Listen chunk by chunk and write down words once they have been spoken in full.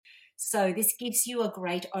So this gives you a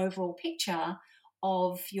great overall picture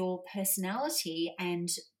of your personality and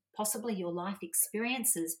possibly your life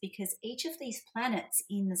experiences, because each of these planets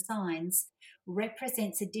in the signs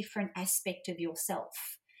represents a different aspect of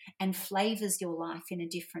yourself and flavors your life in a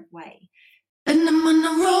different way. And I'm on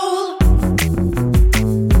a roll.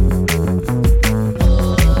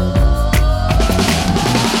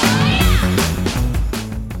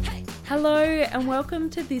 Hello and welcome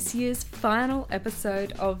to this year's final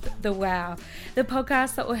episode of The Wow, the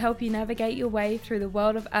podcast that will help you navigate your way through the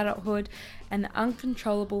world of adulthood and the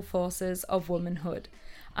uncontrollable forces of womanhood.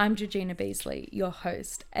 I'm Georgina Beasley, your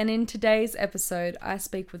host, and in today's episode I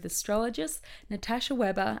speak with astrologist Natasha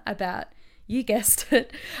Weber about, you guessed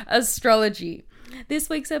it, astrology. This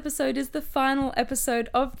week's episode is the final episode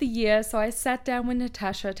of the year, so I sat down with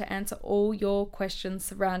Natasha to answer all your questions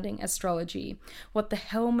surrounding astrology, what the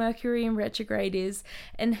hell Mercury in retrograde is,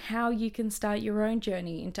 and how you can start your own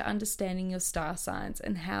journey into understanding your star signs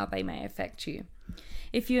and how they may affect you.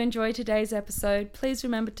 If you enjoyed today's episode, please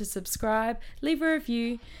remember to subscribe, leave a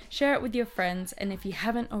review, share it with your friends, and if you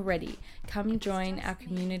haven't already, come join our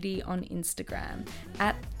community on Instagram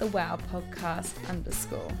at @thewowpodcast_.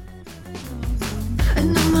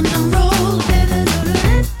 And I'm on a roll.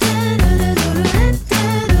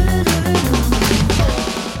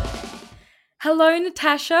 Hello,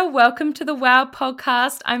 Natasha. Welcome to the Wow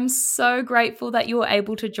Podcast. I'm so grateful that you were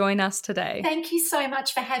able to join us today. Thank you so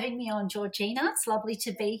much for having me on, Georgina. It's lovely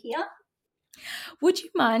to be here. Would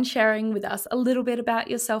you mind sharing with us a little bit about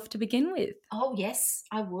yourself to begin with? Oh, yes,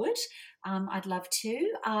 I would. I'd love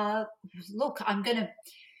to. Look, I'm going to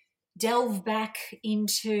delve back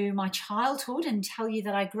into my childhood and tell you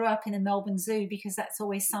that I grew up in the Melbourne Zoo, because that's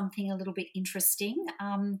always something a little bit interesting.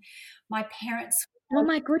 My parents... Oh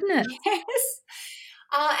my goodness. Yes.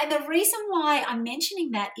 And the reason why I'm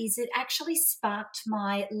mentioning that is it actually sparked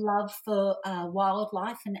my love for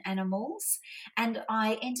wildlife and animals. And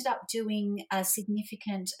I ended up doing a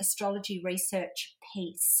significant astrology research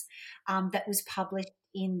piece that was published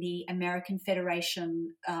in the American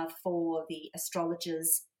Federation for the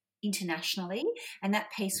Astrologers internationally, and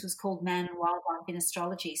that piece was called Man and Wildlife in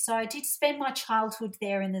Astrology. So I did spend my childhood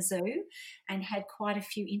there in the zoo and had quite a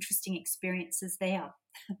few interesting experiences there.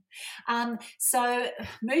 So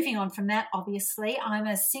moving on from that, obviously, I'm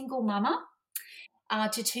a single mama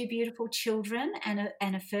to two beautiful children and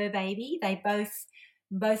a fur baby.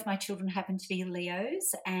 Both my children happen to be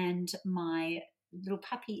Leos, and my little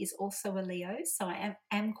puppy is also a Leo, so I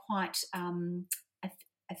am quite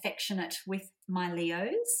affectionate with my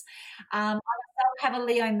Leos. I have a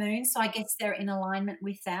Leo moon, so I guess they're in alignment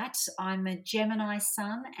with that. I'm a Gemini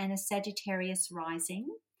sun and a Sagittarius rising.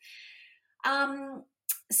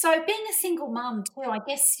 So being a single mum too, I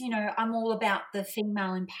guess, I'm all about the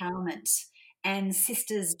female empowerment and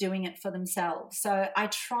sisters doing it for themselves. So I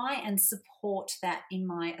try and support that in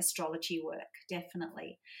my astrology work,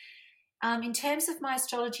 definitely. In terms of my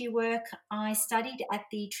astrology work, I studied at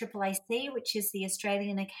the AAAC, which is the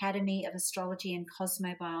Australian Academy of Astrology and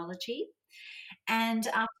Cosmobiology. And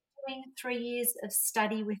after doing 3 years of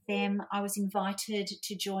study with them, I was invited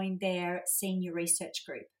to join their senior research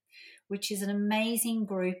group, which is an amazing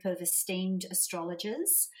group of esteemed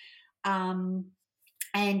astrologers.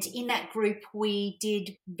 And in that group, we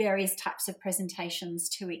did various types of presentations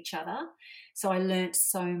to each other. So I learnt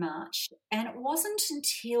so much. And it wasn't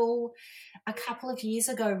until a couple of years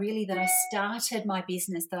ago, really, that I started my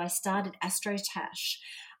business, that I started Astrotash.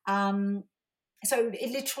 So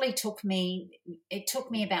it literally took me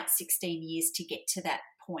about 16 years to get to that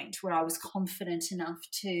point where I was confident enough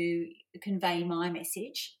to convey my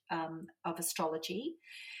message of astrology.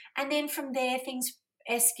 And then from there, things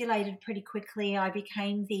escalated pretty quickly. I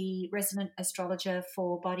became the resident astrologer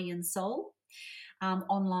for Body and Soul,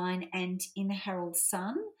 online and in the Herald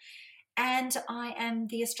Sun. And I am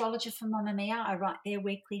the astrologer for Mamma Mia. I write their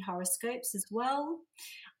weekly horoscopes as well.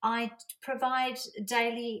 I provide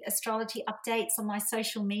daily astrology updates on my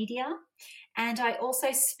social media. And I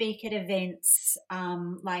also speak at events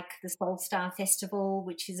like the Soul Star Festival,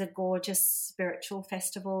 which is a gorgeous spiritual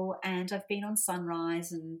festival. And I've been on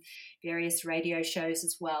Sunrise and various radio shows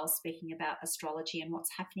as well, speaking about astrology and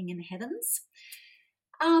what's happening in the heavens.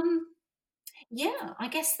 Yeah, I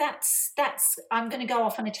guess that's. I'm going to go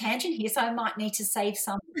off on a tangent here, so I might need to save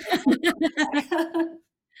some.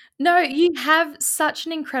 No, you have such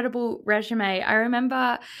an incredible resume. I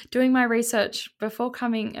remember doing my research before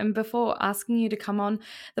coming and before asking you to come on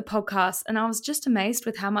the podcast, and I was just amazed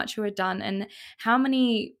with how much you had done and how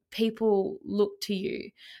many people look to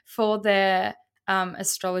you for their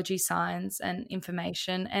astrology signs and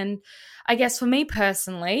information. And I guess for me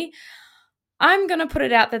personally, I'm going to put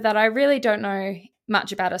it out there that I really don't know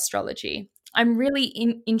much about astrology. I'm really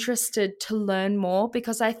interested to learn more,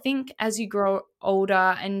 because I think as you grow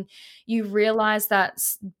older and you realize that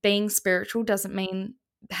being spiritual doesn't mean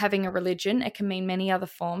having a religion. It can mean many other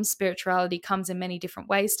forms. Spirituality comes in many different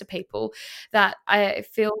ways to people, that I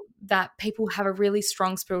feel that people have a really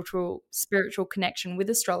strong spiritual connection with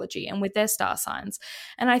astrology and with their star signs.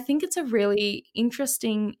 And I think it's a really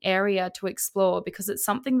interesting area to explore, because it's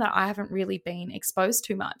something that I haven't really been exposed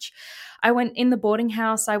to much. I went in the boarding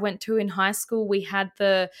house I went to in high school. We had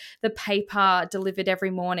the paper delivered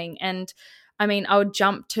every morning, and I mean, I would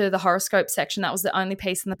jump to the horoscope section. That was the only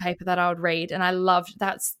piece in the paper that I would read, and I loved.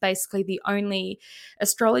 That's basically the only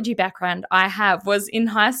astrology background I have was in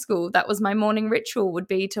high school. That was my morning ritual, would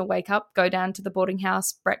be to wake up, go down to the boarding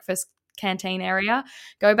house breakfast canteen area,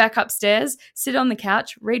 go back upstairs, sit on the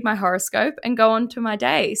couch, read my horoscope, and go on to my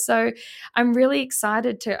day. So I'm really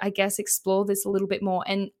excited to, I guess, explore this a little bit more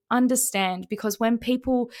and understand, because when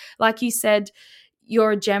people, like you said,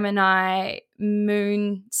 you're a Gemini,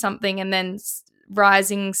 moon something, and then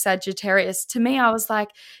rising Sagittarius. To me, I was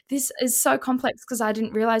like, this is so complex, because I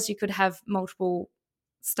didn't realize you could have multiple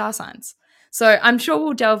star signs. So I'm sure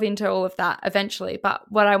we'll delve into all of that eventually. But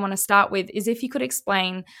what I want to start with is if you could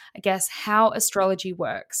explain, I guess, how astrology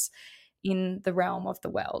works in the realm of the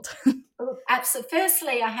world. Look, absolutely.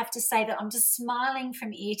 Firstly, I have to say that I'm just smiling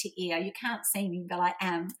from ear to ear. You can't see me, but I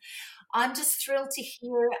am. I'm just thrilled to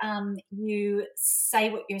hear you say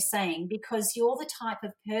what you're saying, because you're the type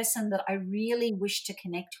of person that I really wish to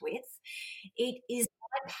connect with. It is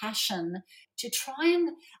my passion to try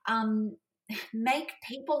and make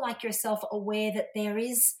people like yourself aware that there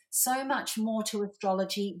is so much more to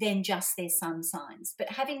astrology than just their sun signs. But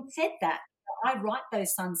having said that, I write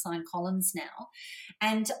those sun sign columns now,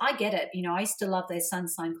 and I get it. You know, I used to love those sun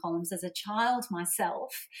sign columns as a child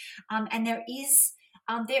myself, and there is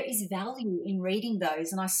value in reading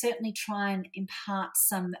those, and I certainly try and impart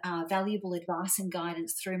some valuable advice and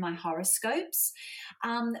guidance through my horoscopes.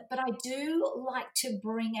 But I do like to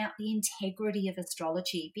bring out the integrity of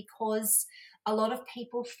astrology, because a lot of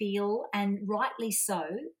people feel, and rightly so,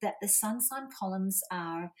 that the sun sign columns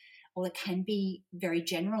are, or it can be, very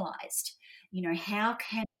generalized. You know,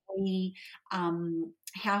 we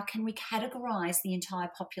how can we categorize the entire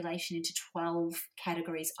population into 12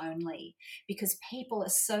 categories only, because people are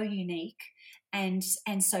so unique and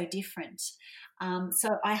so different.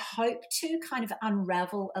 So I hope to kind of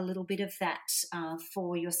unravel a little bit of that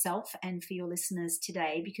for yourself and for your listeners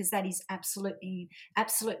today, because that is absolutely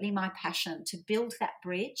my passion, to build that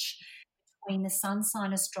bridge between the sun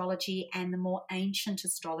sign astrology and the more ancient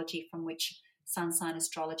astrology from which sun sign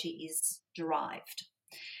astrology is derived.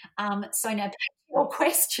 So now back to your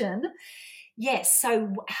question. Yes.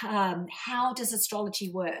 So how does astrology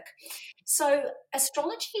work? So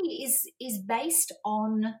astrology is based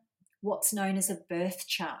on what's known as a birth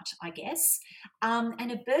chart, I guess.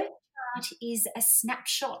 And a birth chart is a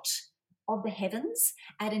snapshot of the heavens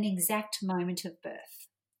at an exact moment of birth,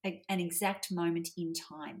 an exact moment in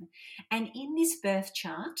time. And in this birth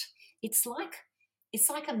chart, it's like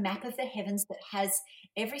a map of the heavens that has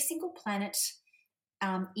every single planet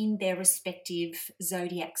in their respective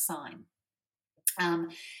zodiac sign. Um,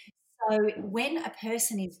 so when a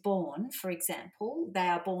person is born, for example, they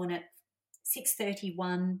are born at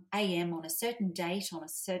 6:31 a.m. on a certain date,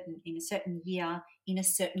 in a certain year, in a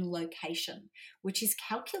certain location, which is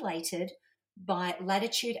calculated by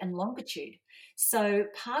latitude and longitude. So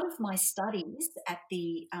part of my studies at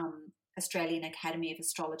the Australian Academy of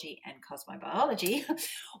Astrology and Cosmobiology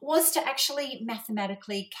was to actually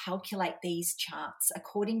mathematically calculate these charts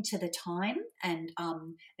according to the time, and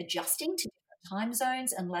adjusting to different time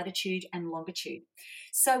zones and latitude and longitude.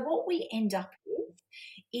 So what we end up with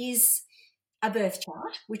is a birth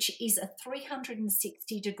chart, which is a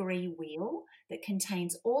 360-degree wheel that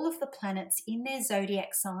contains all of the planets in their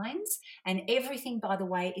zodiac signs, and everything, by the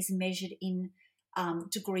way, is measured in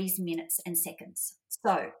degrees, minutes, and seconds.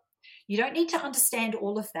 So you don't need to understand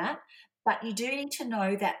all of that, but you do need to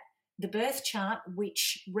know that the birth chart,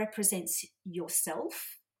 which represents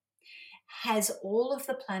yourself, has all of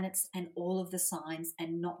the planets and all of the signs,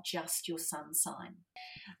 and not just your sun sign.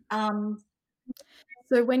 Um,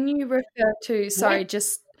 So when you refer to, yeah, sorry,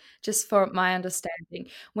 just for my understanding,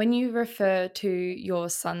 when you refer to your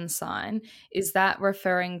sun sign, is that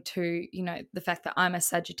referring to, the fact that I'm a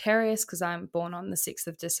Sagittarius because I'm born on the 6th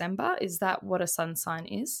of December? Is that what a sun sign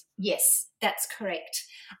is? yes, that's correct.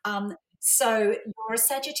 So you're a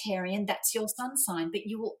Sagittarian, that's your sun sign, but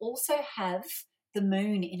you will also have the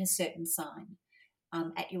moon in a certain sign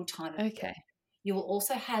at your time of birth. Okay. You will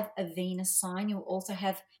also have a Venus sign. You'll also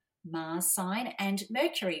have Mars sign, and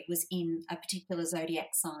Mercury was in a particular zodiac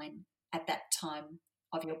sign at that time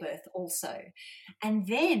of your birth also. And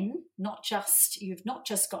then you've not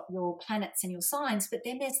just got your planets and your signs, but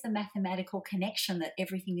then there's the mathematical connection that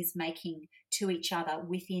everything is making to each other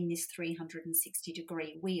within this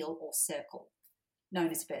 360-degree wheel or circle known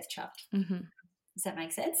as birth chart. Mm-hmm. Does that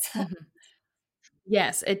make sense? Mm-hmm.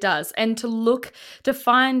 Yes, it does. And to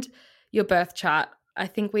find your birth chart, I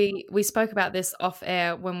think we spoke about this off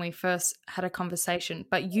air when we first had a conversation,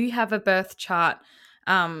 but you have a birth chart.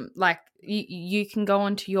 Like you can go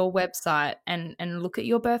onto your website and look at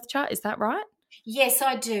your birth chart. Is that right? Yes,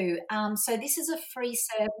 I do. So this is a free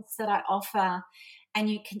service that I offer, and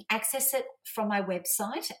you can access it from my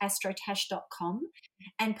website, astrotash.com,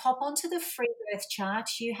 and pop onto the free birth chart.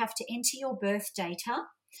 You have to enter your birth data.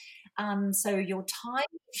 So your time,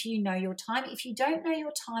 if you know your time. If you don't know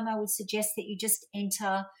your time, I would suggest that you just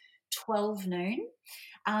enter 12 noon.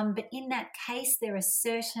 But in that case, there are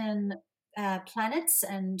certain planets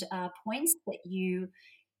and points that you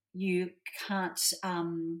can't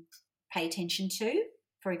pay attention to.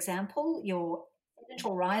 For example, your ascendant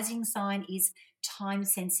or rising sign is time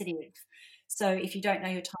sensitive. So if you don't know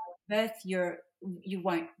your time of birth, you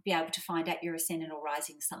won't be able to find out your ascendant or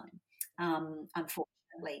rising sign,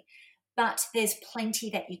 unfortunately. But there's plenty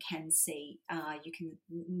that you can see. You can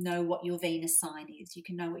know what your Venus sign is. You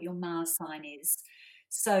can know what your Mars sign is.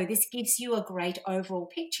 So this gives you a great overall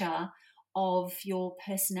picture of your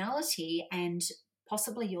personality and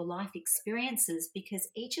possibly your life experiences, because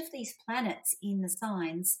each of these planets in the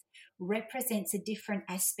signs represents a different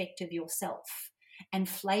aspect of yourself and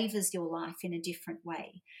flavors your life in a different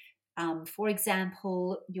way. For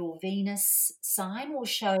example, your Venus sign will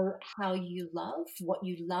show how you love, and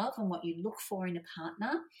what you look for in a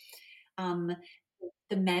partner. Um,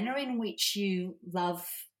 the manner in which you love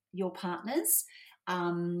your partners,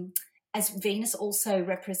 as Venus also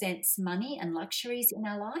represents money and luxuries in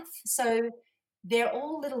our life. So they're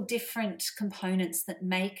all little different components that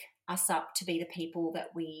make us up to be the people that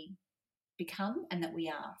we become and that we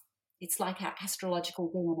are. It's like our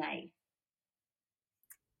astrological DNA.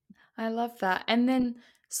 I love that. And then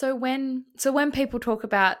so when people talk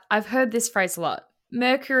about, I've heard this phrase a lot,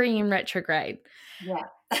 Mercury in retrograde. Yeah.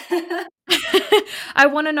 I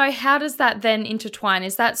want to know, how does that then intertwine?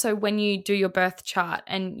 Is that so when you do your birth chart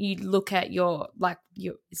and you look at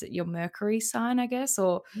is it your Mercury sign, I guess,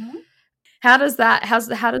 or Mhm. how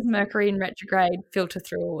does Mercury in retrograde filter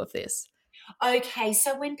through all of this? Okay,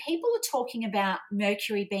 so when people are talking about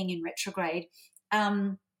Mercury being in retrograde,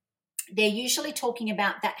 um, they're usually talking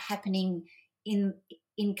about that happening in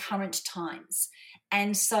in current times,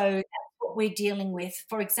 and so that's what we're dealing with.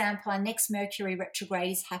 For example, our next Mercury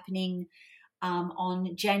retrograde is happening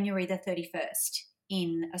on January the 31st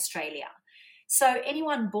in Australia. So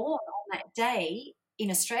anyone born on that day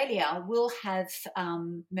in Australia will have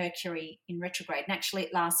Mercury in retrograde, and actually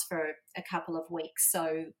it lasts for a couple of weeks.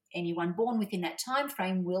 So anyone born within that time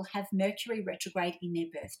frame will have Mercury retrograde in their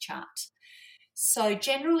birth chart. So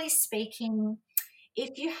generally speaking,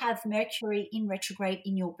 if you have Mercury in retrograde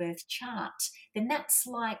in your birth chart, then that's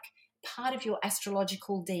like part of your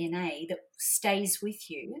astrological DNA that stays with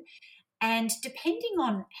you. And depending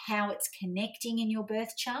on how it's connecting in your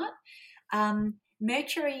birth chart,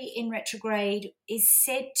 Mercury in retrograde is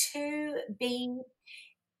said to be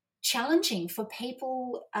challenging for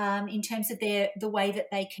people in terms of the way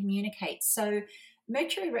that they communicate. So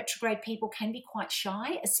Mercury retrograde people can be quite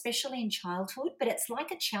shy, especially in childhood, but it's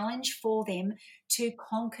like a challenge for them to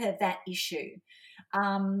conquer that issue.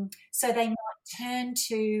 So they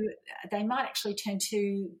might actually turn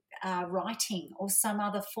to writing or some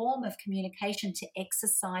other form of communication to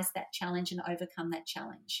exercise that challenge and overcome that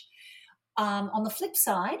challenge. On the flip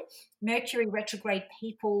side, Mercury retrograde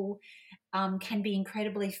people can be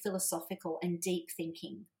incredibly philosophical and deep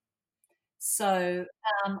thinking. So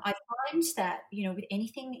I find that, with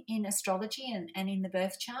anything in astrology and in the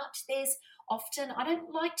birth chart, there's often, I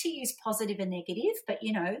don't like to use positive and negative, but,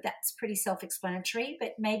 that's pretty self explanatory.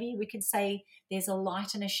 But maybe we could say there's a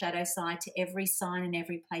light and a shadow side to every sign and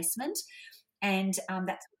every placement. And that's what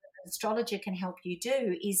an astrologer can help you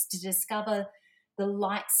do, is to discover the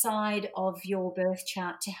light side of your birth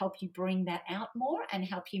chart to help you bring that out more and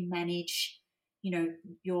help you manage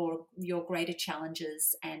your greater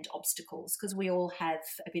challenges and obstacles, because we all have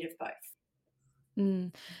a bit of both.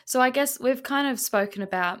 So I guess we've kind of spoken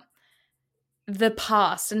about the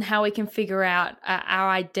past and how we can figure out our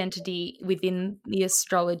identity within the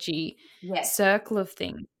astrology Yes. circle of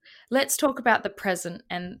things. Let's talk about the present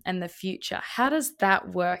and the future. How does that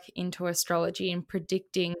work into astrology in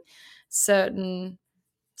predicting certain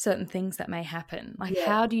certain things that may happen? Like, Yeah.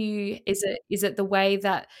 how do you, is it the way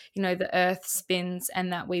that, you know, the earth spins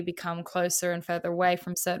and that we become closer and further away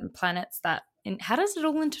from certain planets, that, and how does it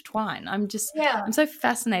all intertwine? Yeah. I'm so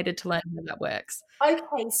fascinated to learn how that works.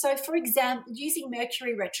 Okay, so for example, using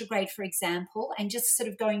Mercury retrograde, for example, and just sort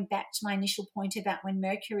of going back to my initial point about when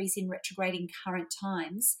Mercury is in retrograde in current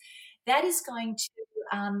times, that is going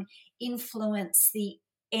to influence the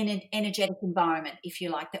energetic environment, if you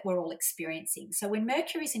like, that we're all experiencing. So when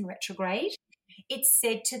Mercury is in retrograde, it's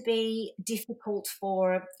said to be difficult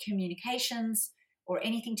for communications or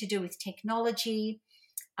anything to do with technology.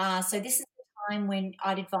 So this is the time when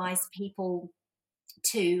I'd advise people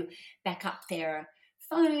to back up their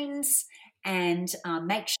phones and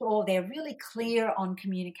make sure they're really clear on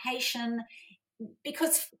communication,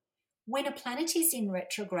 because when a planet is in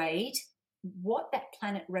retrograde, what that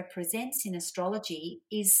planet represents in astrology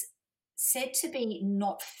is said to be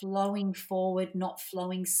not flowing forward, not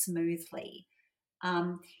flowing smoothly.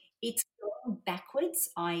 Um, it's going backwards,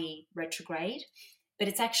 i.e., retrograde, but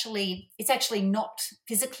it's actually not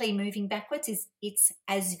physically moving backwards. It's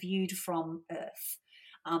as viewed from Earth.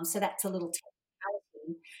 So that's a little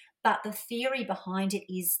technicality. But the theory behind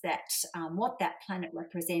it is that what that planet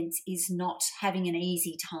represents is not having an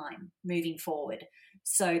easy time moving forward.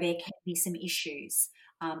 So there can be some issues.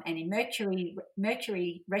 And in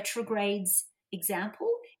Mercury retrogrades example,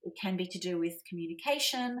 it can be to do with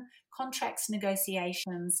communication, contracts,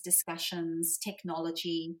 negotiations, discussions,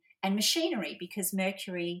 technology, and machinery, because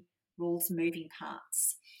Mercury rules moving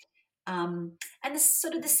parts. And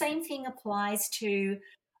sort of the same thing applies to,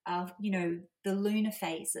 the lunar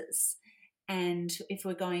phases. And if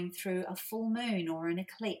we're going through a full moon or an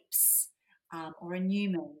eclipse or a new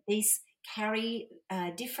moon, these carry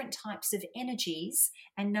different types of energies,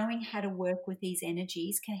 and knowing how to work with these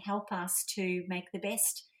energies can help us to make the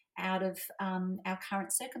best out of our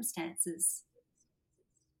current circumstances.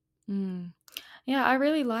 Mm. Yeah, I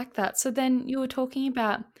really like that. So then you were talking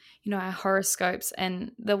about, you know, our horoscopes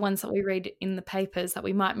and the ones that we read in the papers that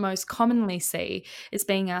we might most commonly see as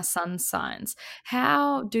being our sun signs.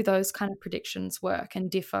 How do those kind of predictions work and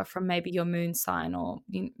differ from maybe your moon sign or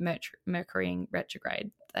Mercury in retrograde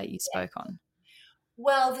that you spoke on?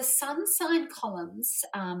 Well, the sun sign columns,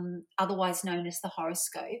 otherwise known as the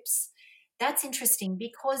horoscopes, that's interesting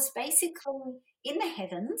because basically in the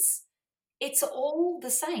heavens, it's all the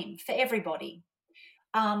same for everybody.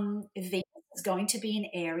 Venus is going to be in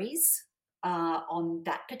Aries on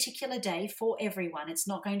that particular day for everyone. It's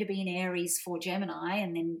not going to be in Aries for Gemini,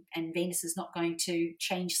 and Venus is not going to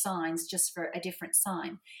change signs just for a different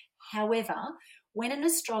sign. However, when an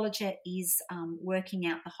astrologer is working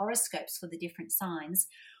out the horoscopes for the different signs,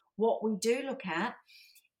 what we do look at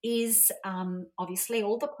is obviously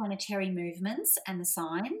all the planetary movements and the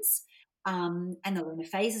signs, and the lunar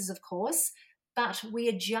phases, of course, but we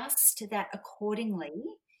adjust that accordingly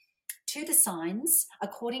to the signs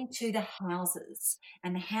according to the houses.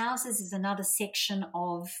 And the houses is another section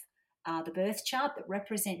of the birth chart that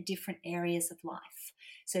represent different areas of life.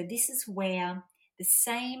 So this is where the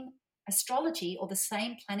same astrology or the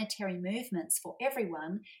same planetary movements for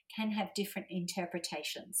everyone can have different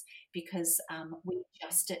interpretations, because we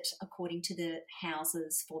adjust it according to the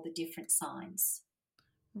houses for the different signs.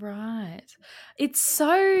 Right. It's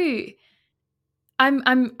so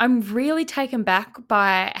I'm really taken back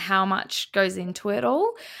by how much goes into it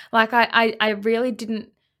all. Like I really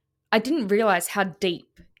didn't realize how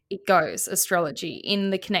deep it goes, astrology,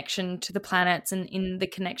 in the connection to the planets and in the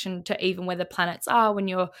connection to even where the planets are when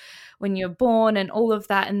you're born and all of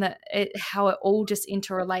that, and how it all just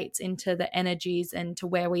interrelates into the energies and to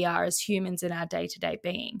where we are as humans in our day-to-day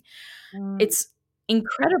being. Mm. It's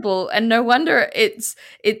incredible, and no wonder it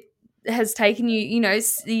has taken you, you know,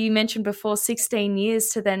 you mentioned before, 16 years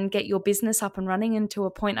to then get your business up and running, and to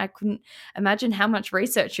a point I couldn't imagine how much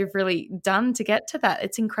research you've really done to get to that.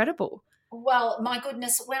 It's incredible. Well, my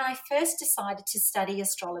goodness, when I first decided to study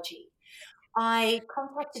astrology, I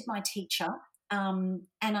contacted my teacher, and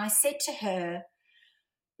I said to her,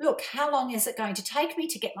 look, how long is it going to take me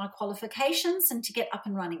to get my qualifications and to get up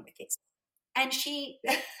and running with this? And she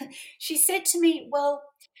she said to me, well,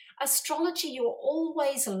 astrology, you're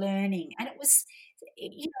always learning. And it was,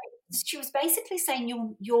 she was basically saying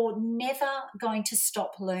you're never going to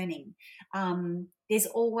stop learning. There's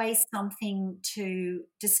always something to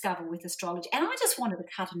discover with astrology. And I just wanted a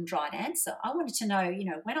cut and dried answer. I wanted to know,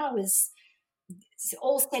 when I was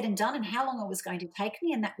all said and done and how long it was going to take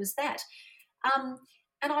me, and that was that. Um,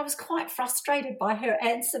 and I was quite frustrated by her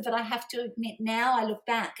answer, but I have to admit, now I look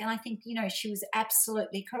back and I think, she was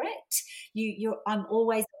absolutely correct. I'm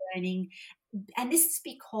always learning, and this is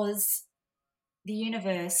because the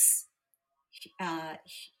universe, uh,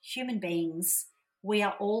 human beings, we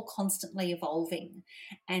are all constantly evolving,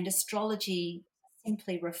 and astrology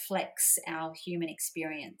simply reflects our human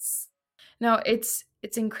experience. No, it's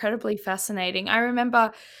incredibly fascinating. I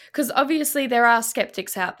remember, because obviously there are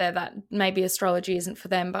skeptics out there that maybe astrology isn't for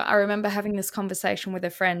them, but I remember having this conversation with a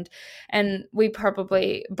friend, and we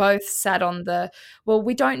probably both sat on the, well,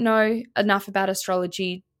 we don't know enough about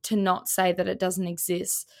astrology to not say that it doesn't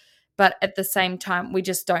exist. But at the same time, we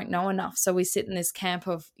just don't know enough. So we sit in this camp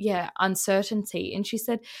of, yeah, uncertainty. And she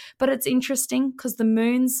said, but it's interesting because the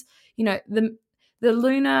moon's, the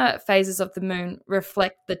lunar phases of the moon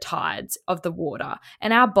reflect the tides of the water,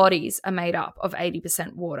 and our bodies are made up of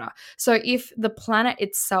 80% water. So, if the planet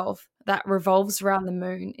itself that revolves around the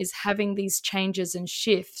moon is having these changes and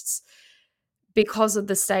shifts because of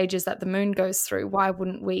the stages that the moon goes through, why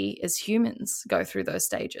wouldn't we as humans go through those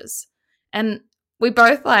stages? And we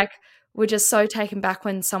both were just so taken back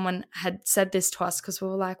when someone had said this to us, because we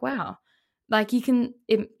were like, wow, like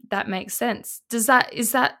that makes sense. Does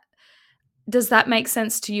that make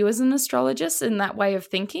sense to you as an astrologist in that way of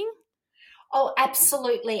thinking? Oh,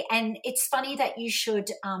 absolutely. And it's funny that you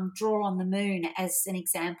should draw on the moon as an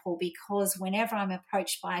example, because whenever I'm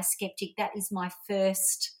approached by a skeptic, that is my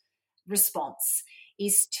first response,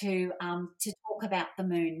 is to talk about the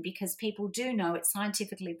moon, because people do know it's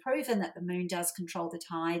scientifically proven that the moon does control the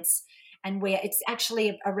tides, and where it's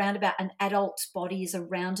actually around about an adult body is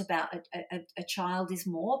around about a child is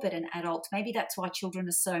more, but an adult, maybe that's why children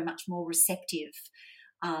are so much more receptive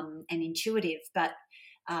and intuitive. But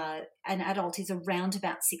an adult is around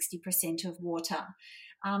about 60% of water.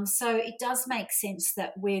 So it does make sense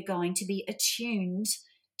that we're going to be attuned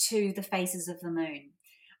to the phases of the moon.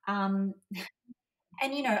 Um,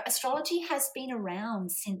 and, astrology has been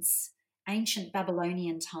around since ancient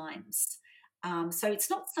Babylonian times. So it's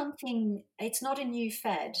not a new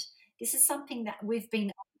fad. This is something that we've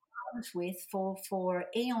been armed with for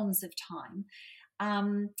eons of time.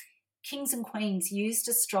 Um, Kings and queens used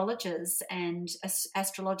astrologers and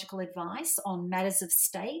astrological advice on matters of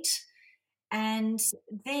state. And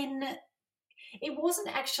then it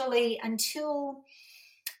wasn't actually until,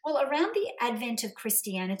 well, around the advent of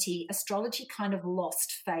Christianity, astrology kind of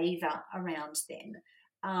lost favor around then.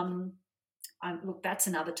 Um, Look, that's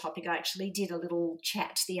another topic. I actually did a little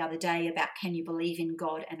chat the other day about, can you believe in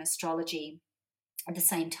God and astrology at the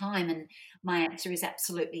same time? And my answer is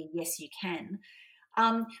absolutely yes, you can.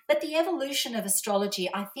 But the evolution of astrology,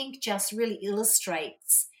 I think, just really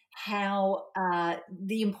illustrates how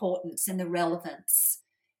the importance and the relevance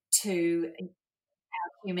to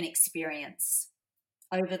human experience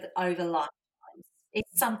over lifetimes.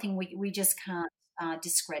 It's something we just can't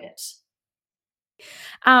discredit.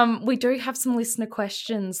 We do have some listener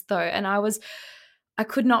questions though, and I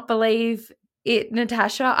could not believe it,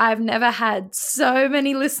 Natasha. I've never had so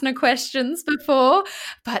many listener questions before,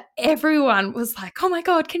 but everyone was like, "Oh my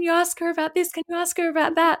God, can you ask her about this? Can you ask her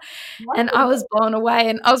about that?" And I was blown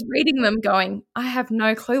away, and I was reading them going, I have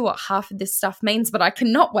no clue what half of this stuff means, but I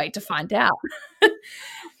cannot wait to find out.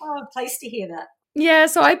 Oh, pleased to hear that. Yeah,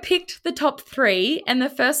 so I picked the top three, and the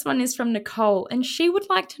first one is from Nicole, and she would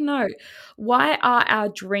like to know, why are our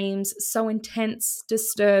dreams so intense,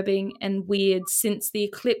 disturbing, and weird since the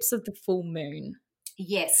eclipse of the full moon?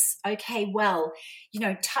 Yes. Okay. Well,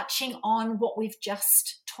 touching on what we've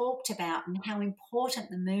just talked about and how important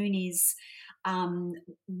the moon is um,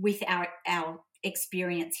 with our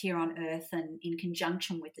experience here on Earth, and in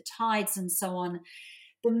conjunction with the tides and so on,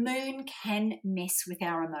 the moon can mess with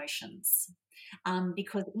our emotions,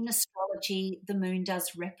 because in astrology, the moon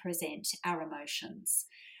does represent our emotions.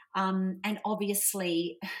 And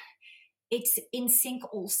obviously, it's in sync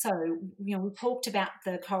also. We talked about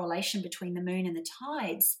the correlation between the moon and the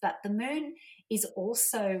tides, but the moon is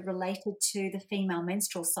also related to the female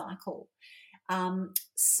menstrual cycle.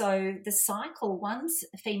 So the cycle, one's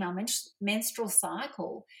female menstrual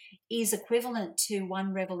cycle, is equivalent to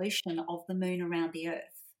one revolution of the moon around the earth.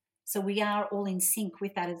 So we are all in sync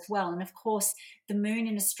with that as well. And of course, the moon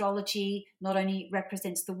in astrology not only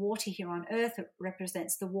represents the water here on earth, it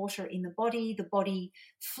represents the water in the body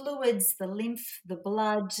fluids, the lymph, the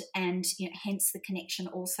blood, and hence the connection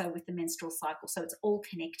also with the menstrual cycle. So it's all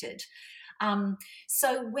connected.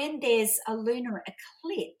 So when there's a lunar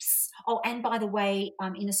eclipse, oh, and by the way,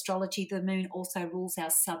 in astrology, the moon also rules our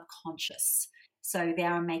subconscious. So they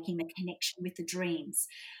are making the connection with the dreams.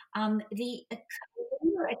 The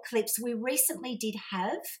lunar eclipse, we recently did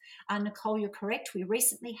have, Nicole, you're correct, we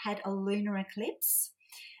recently had a lunar eclipse,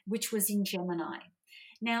 which was in Gemini.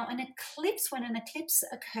 Now, when an eclipse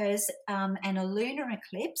occurs, and a lunar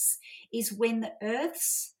eclipse is when the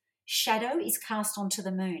Earth's shadow is cast onto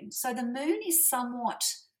the moon. So the moon is somewhat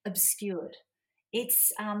obscured.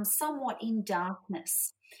 It's somewhat in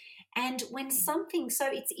darkness. And when something, so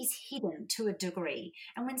it's hidden to a degree.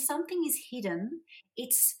 And when something is hidden,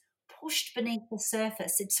 it's pushed beneath the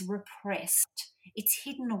surface, it's repressed, it's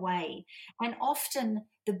hidden away. And often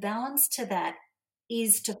the balance to that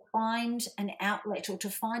is to find an outlet or to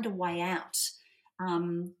find a way out,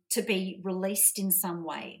 to be released in some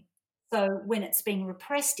way. So when it's being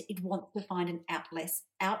repressed, it wants to find an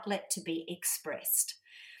outlet to be expressed.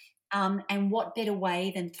 And what better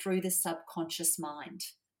way than through the subconscious mind?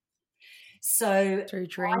 So Through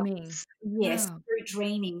dreaming. yes, Wow. through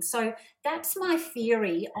dreaming. So that's my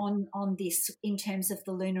theory on this in terms of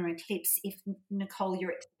the lunar eclipse. If Nicole,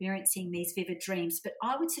 you're experiencing these vivid dreams, but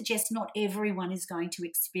I would suggest not everyone is going to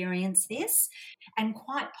experience this, and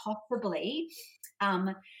quite possibly,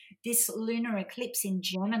 this lunar eclipse in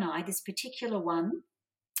Gemini, this particular one,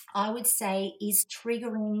 I would say is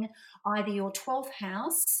triggering either your 12th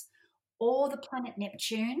house or the planet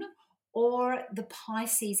Neptune or the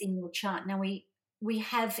Pisces in your chart. Now, we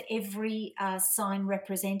have every sign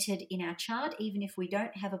represented in our chart, even if we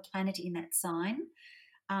don't have a planet in that sign.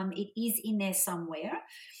 It is in there somewhere.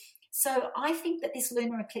 So I think that this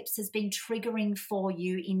lunar eclipse has been triggering for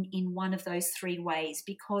you in one of those three ways,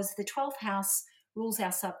 because the 12th house rules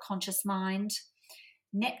our subconscious mind,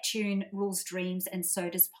 Neptune rules dreams, and so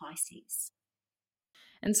does Pisces.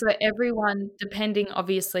 And so everyone, depending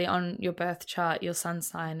obviously on your birth chart, your sun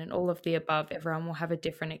sign, and all of the above, everyone will have a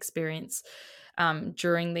different experience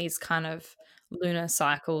during these kind of lunar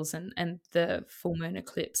cycles and the full moon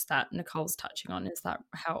eclipse that Nicole's touching on. Is that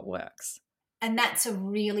how it works? And that's a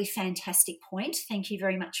really fantastic point. Thank you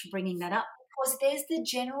very much for bringing that up, because there's the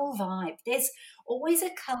general vibe. There's always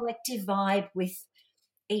a collective vibe with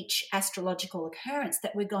each astrological occurrence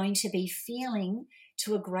that we're going to be feeling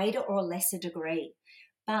to a greater or a lesser degree.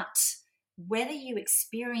 But whether you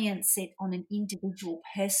experience it on an individual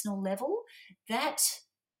personal level, that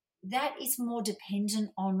is more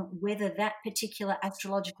dependent on whether that particular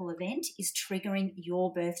astrological event is triggering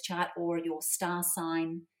your birth chart or your star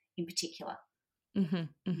sign in particular.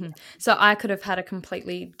 So I could have had a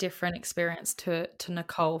completely different experience to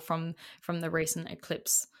Nicole from the recent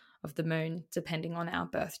eclipse of the moon, depending on our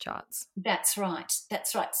birth charts. That's right.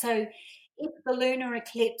 That's right. So if the lunar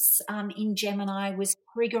eclipse in Gemini was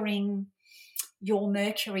triggering your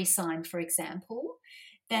Mercury sign, for example,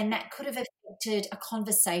 then that could have affected a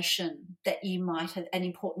conversation that you might have, an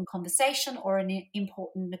important conversation or an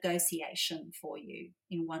important negotiation for you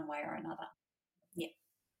in one way or another. Yeah.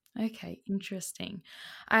 Okay, interesting.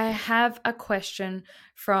 I have a question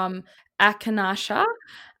from Akanasha,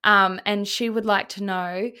 and she would like to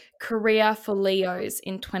know career for Leos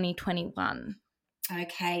in 2021.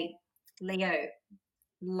 Okay. Leo.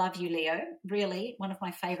 Love you, Leo. Really, one of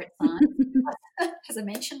my favorite signs. As I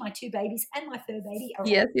mentioned, my two babies and my fur baby are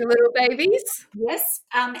Yes, all. your little babies. Yes,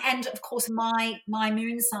 and of course my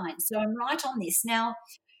moon sign. So I'm right on this now.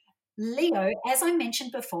 Leo, as I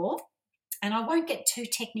mentioned before, and I won't get too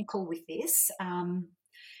technical with this,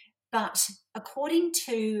 but according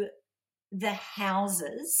to the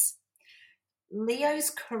houses,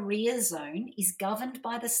 Leo's career zone is governed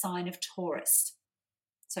by the sign of Taurus.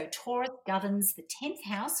 So Taurus governs the 10th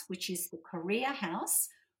house, which is the career house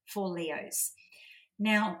for Leos.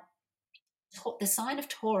 Now, the sign of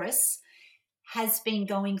Taurus has been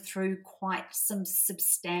going through quite some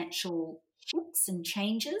substantial shifts and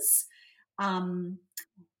changes. And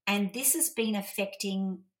this has been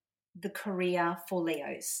affecting the career for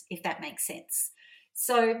Leos, if that makes sense.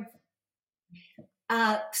 So,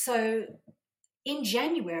 so in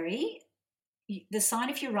January, the sign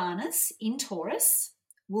of Uranus in Taurus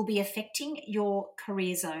will be affecting your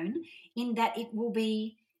career zone in that it will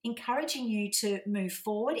be encouraging you to move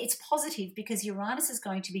forward. It's positive because Uranus is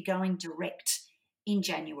going to be going direct in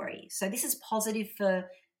January. So this is positive for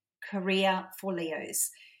career for Leos.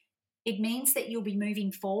 It means that you'll be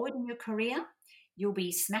moving forward in your career, you'll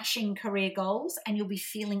be smashing career goals, and you'll be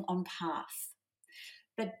feeling on path.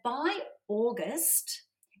 But by August,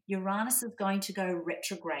 Uranus is going to go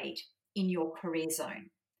retrograde in your career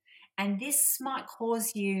zone. And this might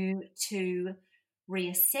cause you to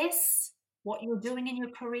reassess what you're doing in your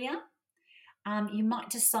career. You might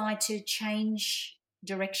decide to change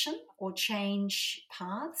direction or change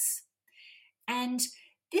paths. And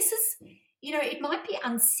this is, it might be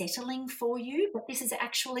unsettling for you, but this is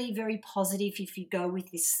actually very positive if you go with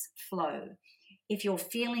this flow. If you're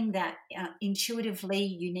feeling that intuitively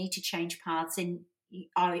you need to change paths, then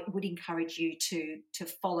I would encourage you to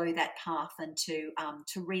follow that path and to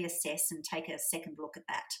reassess and take a second look at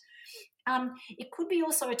that. It could be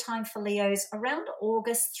also a time for Leos around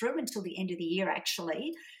August through until the end of the year,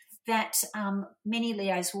 actually, that many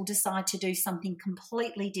Leos will decide to do something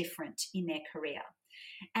completely different in their career.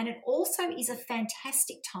 And it also is a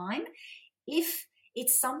fantastic time if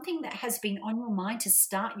it's something that has been on your mind to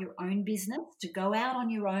start your own business, to go out on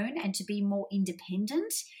your own and to be more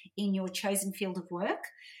independent in your chosen field of work.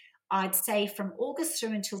 I'd say from August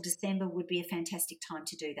through until December would be a fantastic time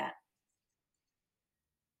to do that.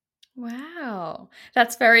 Wow,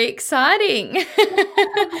 that's very exciting.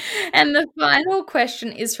 And the final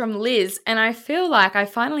question is from Liz, and I feel like I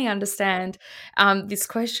finally understand this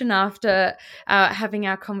question after having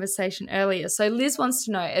our conversation earlier. So Liz wants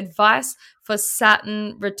to know advice for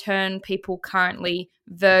Saturn return people currently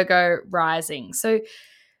Virgo rising. So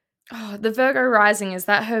the Virgo rising, is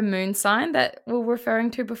that her moon sign that we were referring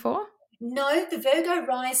to before? No, the Virgo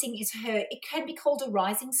rising is it can be called a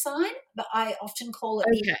rising sign, but I often call it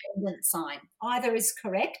the Okay. ascendant sign. Either is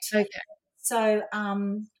correct. Okay. So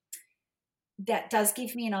that does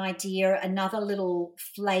give me an idea, another little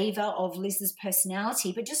flavor of Liz's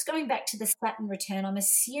personality. But just going back to the Saturn return, I'm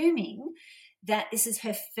assuming that this is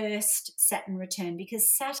her first Saturn return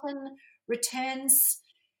because Saturn returns.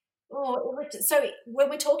 So when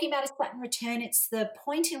we're talking about a Saturn return, it's the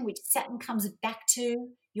point in which Saturn comes back to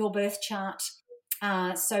your birth chart.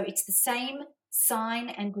 So it's the same sign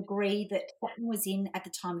and degree that Saturn was in at the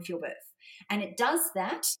time of your birth. And it does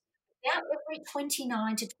that about every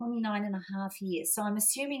 29 to 29 and a half years. So I'm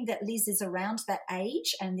assuming that Liz is around that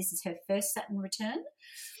age and this is her first Saturn return.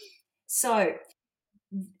 So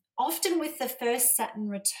often with the first Saturn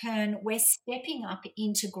return, we're stepping up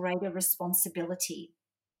into greater responsibility.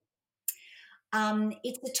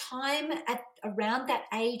 It's a time at around that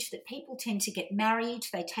age that people tend to get married,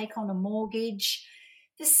 they take on a mortgage.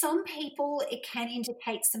 For some people, it can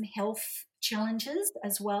indicate some health challenges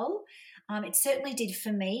as well. It certainly did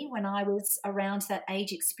for me when I was around that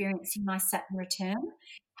age experiencing my Saturn return.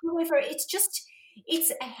 However,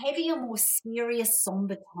 it's a heavier, more serious,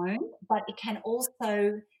 somber tone, but it can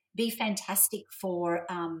also be fantastic for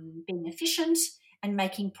being efficient and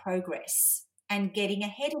making progress and getting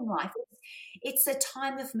ahead in life. It's a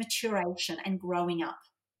time of maturation and growing up.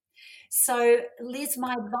 So, Liz,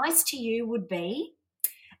 my advice to you would be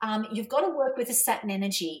you've got to work with the Saturn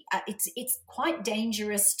energy. It's quite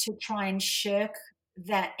dangerous to try and shirk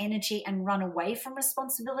that energy and run away from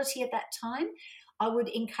responsibility at that time. I would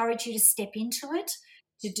encourage you to step into it,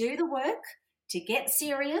 to do the work, to get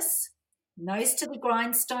serious, nose to the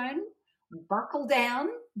grindstone, buckle down,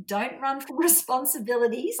 don't run from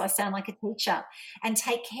responsibilities. I sound like a teacher, and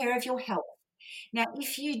take care of your health. Now,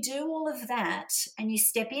 if you do all of that and you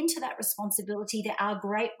step into that responsibility, there are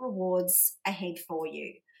great rewards ahead for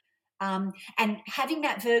you. And having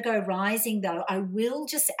that Virgo rising, though, I will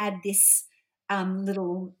just add this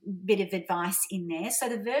little bit of advice in there. So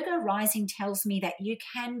the Virgo rising tells me that you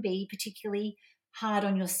can be particularly hard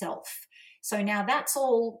on yourself. So now that's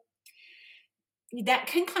all that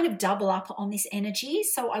can kind of double up on this energy.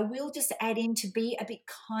 So I will just add in to be a bit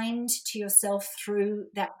kind to yourself through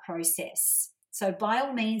that process. So by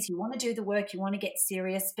all means, you want to do the work, you want to get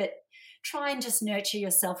serious, but try and just nurture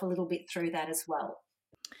yourself a little bit through that as well.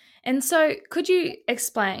 And so could you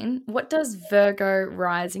explain, what does Virgo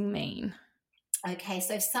rising mean? Okay,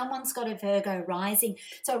 so if someone's got a Virgo rising,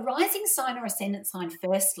 so a rising sign or ascendant sign,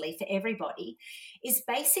 firstly, for everybody, is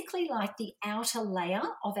basically like the outer layer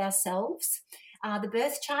of ourselves. The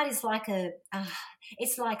birth chart is like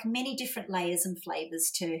it's like many different layers and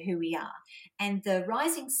flavors to who we are. And the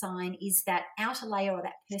rising sign is that outer layer or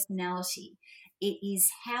that personality. It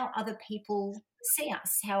is how other people see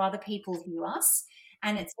us, how other people view us.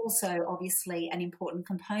 And it's also obviously an important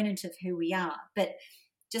component of who we are. But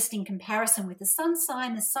just in comparison with the sun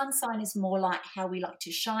sign is more like how we like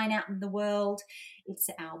to shine out in the world. It's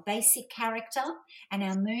our basic character. And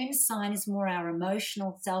our moon sign is more our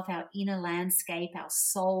emotional self, our inner landscape, our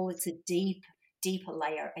soul. It's a deeper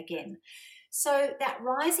layer again. So that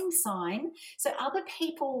rising sign, so other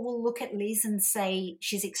people will look at Liz and say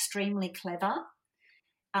she's extremely clever,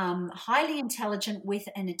 highly intelligent with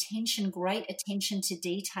great attention to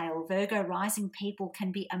detail. Virgo rising people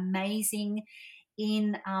can be amazing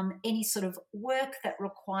in any sort of work that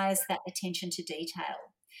requires that attention to detail.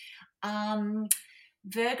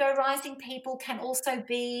 Virgo rising people can also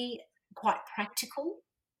be quite practical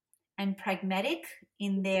and pragmatic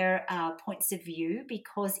in their points of view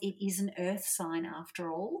because it is an earth sign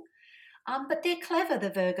after all. But they're clever, the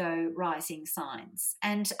Virgo rising signs,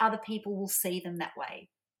 and other people will see them that way.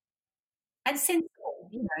 And sensible,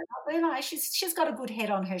 she's got a good head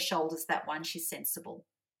on her shoulders, that one. She's sensible.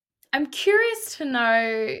 I'm curious to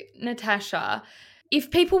know, Natasha, if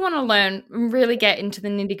people want to learn and really get into the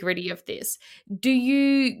nitty-gritty of this, do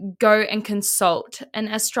you go and consult an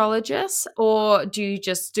astrologist, or do you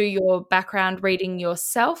just do your background reading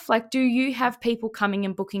yourself? Like, do you have people coming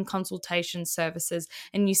and booking consultation services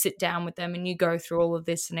and you sit down with them and you go through all of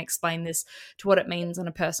this and explain this to what it means on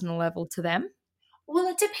a personal level to them? Well,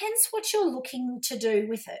 it depends what you're looking to do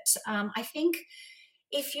with it. I think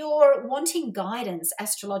if you're wanting guidance,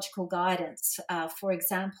 astrological guidance, for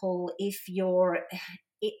example, if you're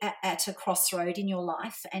at a crossroad in your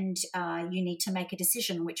life and you need to make a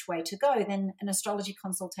decision which way to go, then an astrology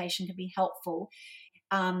consultation can be helpful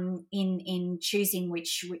in choosing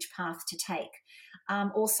which path to take.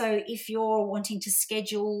 Also, if you're wanting to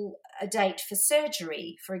schedule a date for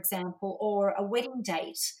surgery, for example, or a wedding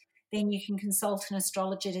date, then you can consult an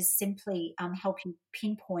astrologer to simply help you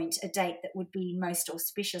pinpoint a date that would be most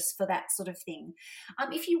auspicious for that sort of thing.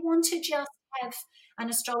 If you want to just have an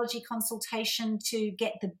astrology consultation to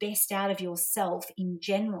get the best out of yourself in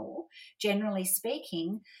general, generally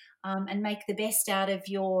speaking, and make the best out of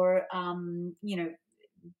your,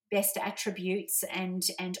 best attributes and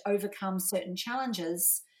overcome certain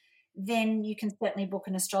challenges, then you can certainly book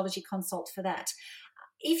an astrology consult for that.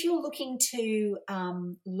 If you're looking to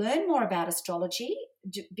learn more about astrology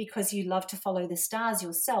because you love to follow the stars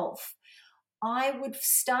yourself, I would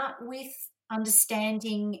start with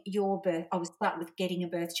understanding your birth. I would start with getting a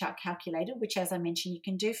birth chart calculator, which, as I mentioned, you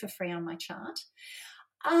can do for free on my chart.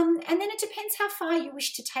 And then it depends how far you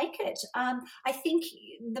wish to take it. I think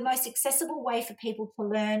the most accessible way for people to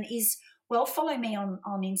learn is, well, follow me on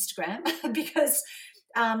Instagram because,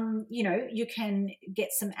 you can get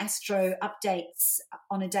some astro updates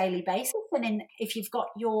on a daily basis. And then if you've got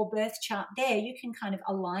your birth chart there, you can kind of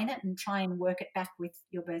align it and try and work it back with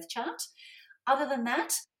your birth chart. Other than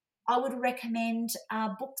that, I would recommend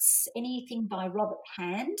books, anything by Robert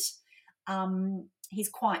Hand. He's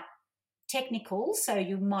quite technical, so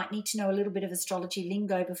you might need to know a little bit of astrology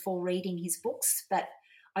lingo before reading his books, but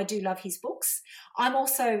I do love his books. I'm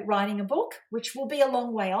also writing a book, which will be a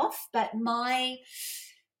long way off, but my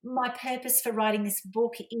purpose for writing this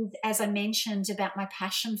book is, as I mentioned, about my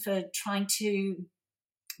passion for trying to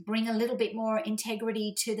bring a little bit more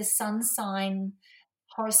integrity to the sun sign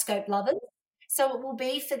horoscope lovers. So it will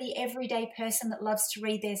be for the everyday person that loves to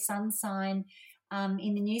read their sun sign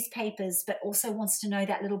in the newspapers, but also wants to know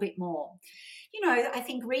that little bit more. I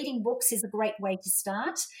think reading books is a great way to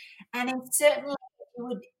start. And then certainly,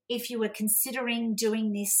 if you were considering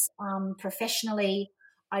doing this professionally,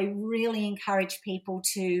 I really encourage people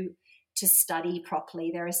to study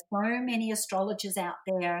properly. There are so many astrologers out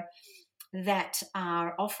there that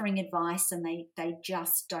are offering advice, and they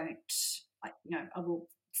just don't. I will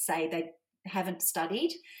say they haven't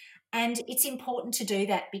studied. And it's important to do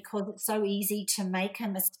that because it's so easy to make a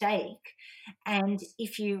mistake. And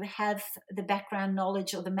if you have the background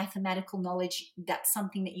knowledge or the mathematical knowledge, that's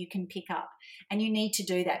something that you can pick up. And you need to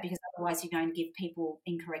do that because otherwise you're going to give people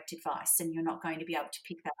incorrect advice and you're not going to be able to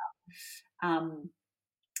pick that up. And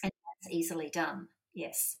that's easily done.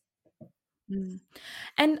 Yes. Mm.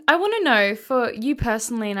 And I want to know, for you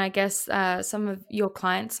personally, and I guess some of your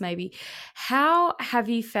clients maybe, how have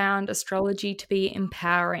you found astrology to be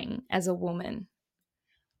empowering as a woman?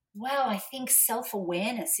 Well, I think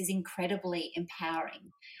self-awareness is incredibly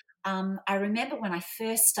empowering. I remember when I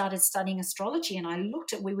first started studying astrology and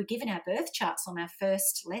we were given our birth charts on our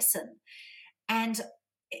first lesson and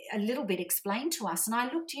a little bit explained to us. And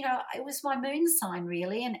I looked, it was my moon sign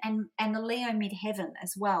really, and the Leo midheaven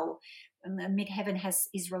as well. And the midheaven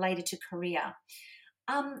is related to career.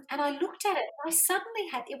 And I looked at it, and I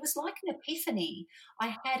suddenly it was like an epiphany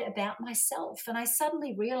I had about myself. And I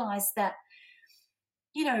suddenly realized that,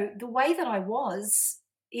 the way that I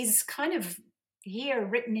is kind of here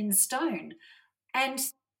written in stone. And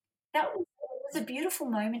that was a beautiful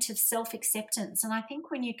moment of self acceptance. And I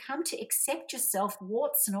think when you come to accept yourself,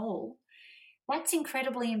 warts and all, that's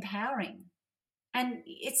incredibly empowering. And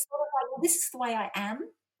it's sort of like, well, this is the way I am,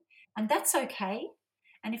 and that's okay.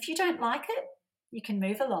 And if you don't like it, you can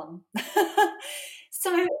move along.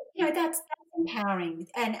 So, that's empowering.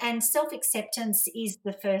 And self acceptance is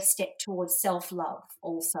the first step towards self love,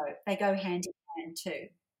 also. They go hand in hand too.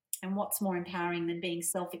 And what's more empowering than being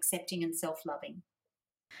self accepting and self loving?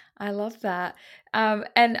 I love that. And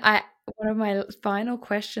one of my final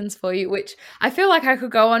questions for you, which I feel like I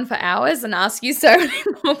could go on for hours and ask you so many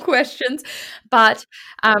more questions, but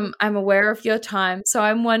I'm aware of your time. So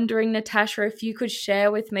I'm wondering, Natasha, if you could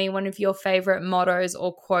share with me one of your favorite mottos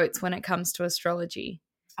or quotes when it comes to astrology.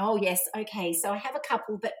 Oh, yes. Okay. So I have a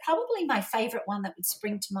couple, but probably my favorite one that would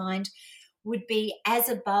spring to mind would be as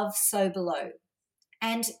above, so below.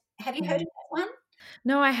 And have you heard of that one?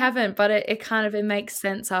 No, I haven't, but it kind of it makes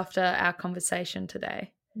sense after our conversation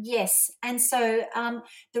today. Yes. And so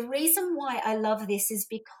the reason why I love this is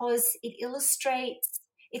because it illustrates,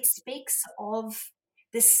 it speaks of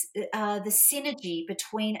this, the synergy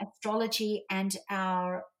between astrology and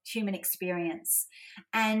our human experience.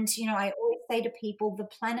 And, I always say to people, the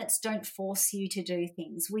planets don't force you to do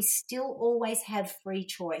things. We still always have free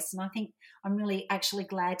choice. And I think I'm really actually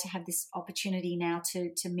glad to have this opportunity now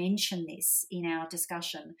to mention this in our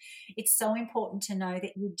discussion. It's so important to know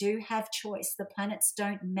that you do have choice. The planets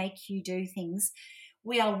don't make you do things.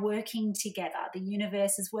 We are working together. The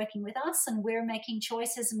universe is working with us, and we're making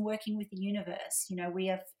choices and working with the universe. We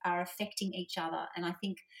are affecting each other. And I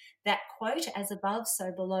think that quote, as above,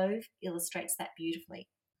 so below, illustrates that beautifully.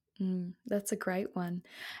 That's a great one.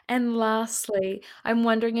 And lastly, I'm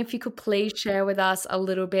wondering if you could please share with us a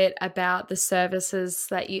little bit about the services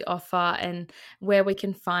that you offer and where we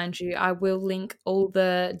can find you. I will link all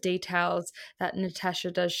the details that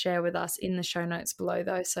Natasha does share with us in the show notes below,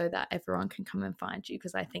 though, so that everyone can come and find you,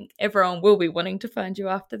 because I think everyone will be wanting to find you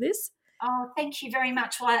after this. Oh, thank you very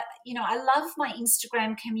much. Well, I love my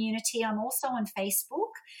Instagram community. I'm also on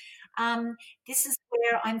Facebook. This is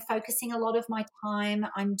where I'm focusing a lot of my time.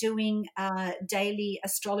 I'm doing daily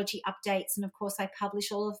astrology updates, and of course, I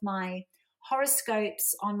publish all of my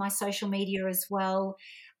horoscopes on my social media as well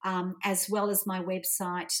as my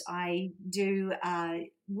website. I do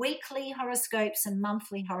weekly horoscopes and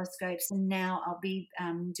monthly horoscopes, and now I'll be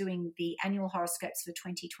doing the annual horoscopes for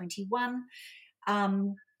 2021.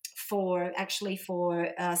 For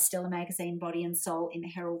Stellar Magazine, Body and Soul in the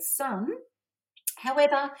Herald Sun.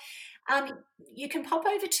 However, you can pop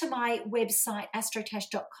over to my website,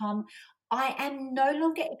 astrotash.com. I am no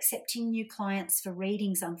longer accepting new clients for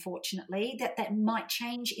readings, unfortunately. That might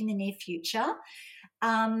change in the near future.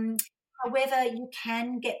 However, you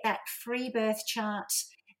can get that free birth chart,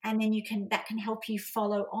 and then that can help you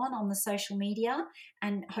follow on the social media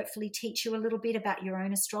and hopefully teach you a little bit about your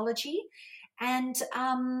own astrology. And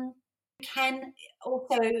you can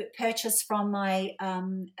also purchase from my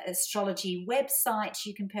astrology website.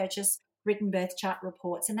 You can purchase written birth chart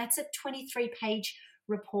reports, and that's a 23-page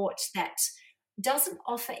report that doesn't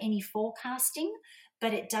offer any forecasting,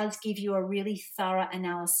 but it does give you a really thorough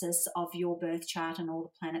analysis of your birth chart and all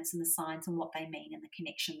the planets and the signs and what they mean and the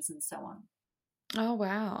connections and so on. Oh,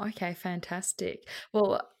 wow. Okay, fantastic.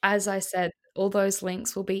 Well, as I said, all those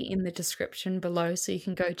links will be in the description below so you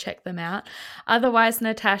can go check them out. Otherwise,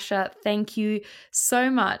 Natasha, thank you so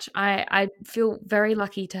much. I feel very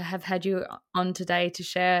lucky to have had you on today to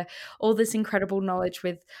share all this incredible knowledge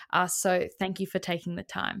with us. So thank you for taking the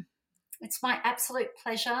time. It's my absolute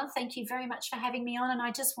pleasure. Thank you very much for having me on. And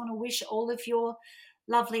I just want to wish all of your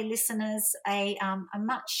lovely listeners a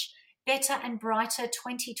much better and brighter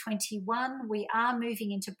 2021. We are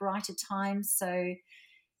moving into brighter times. So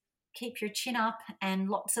keep your chin up, and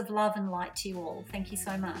lots of love and light to you all. Thank you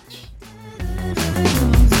so much.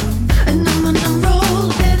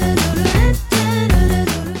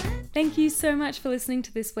 Thank you so much for listening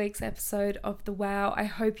to this week's episode of The Wow. I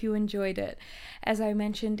hope you enjoyed it. As I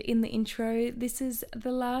mentioned in the intro, this is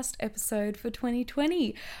the last episode for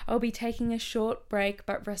 2020. I'll be taking a short break,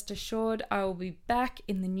 but rest assured I will be back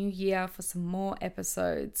in the new year for some more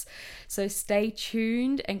episodes. So stay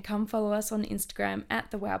tuned and come follow us on Instagram at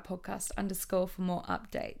 @thewowpodcast_ for more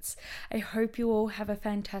updates. I hope you all have a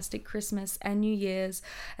fantastic Christmas and New Year's,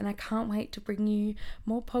 and I can't wait to bring you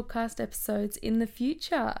more podcast episodes in the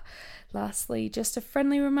future. Lastly, just a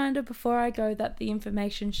friendly reminder before I go that the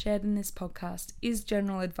information shared in this podcast is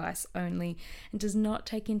general advice only and does not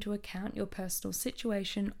take into account your personal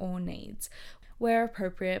situation or needs. Where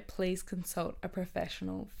appropriate, please consult a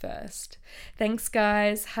professional first. Thanks,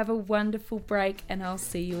 guys. Have a wonderful break, and I'll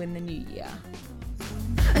see you in the new year.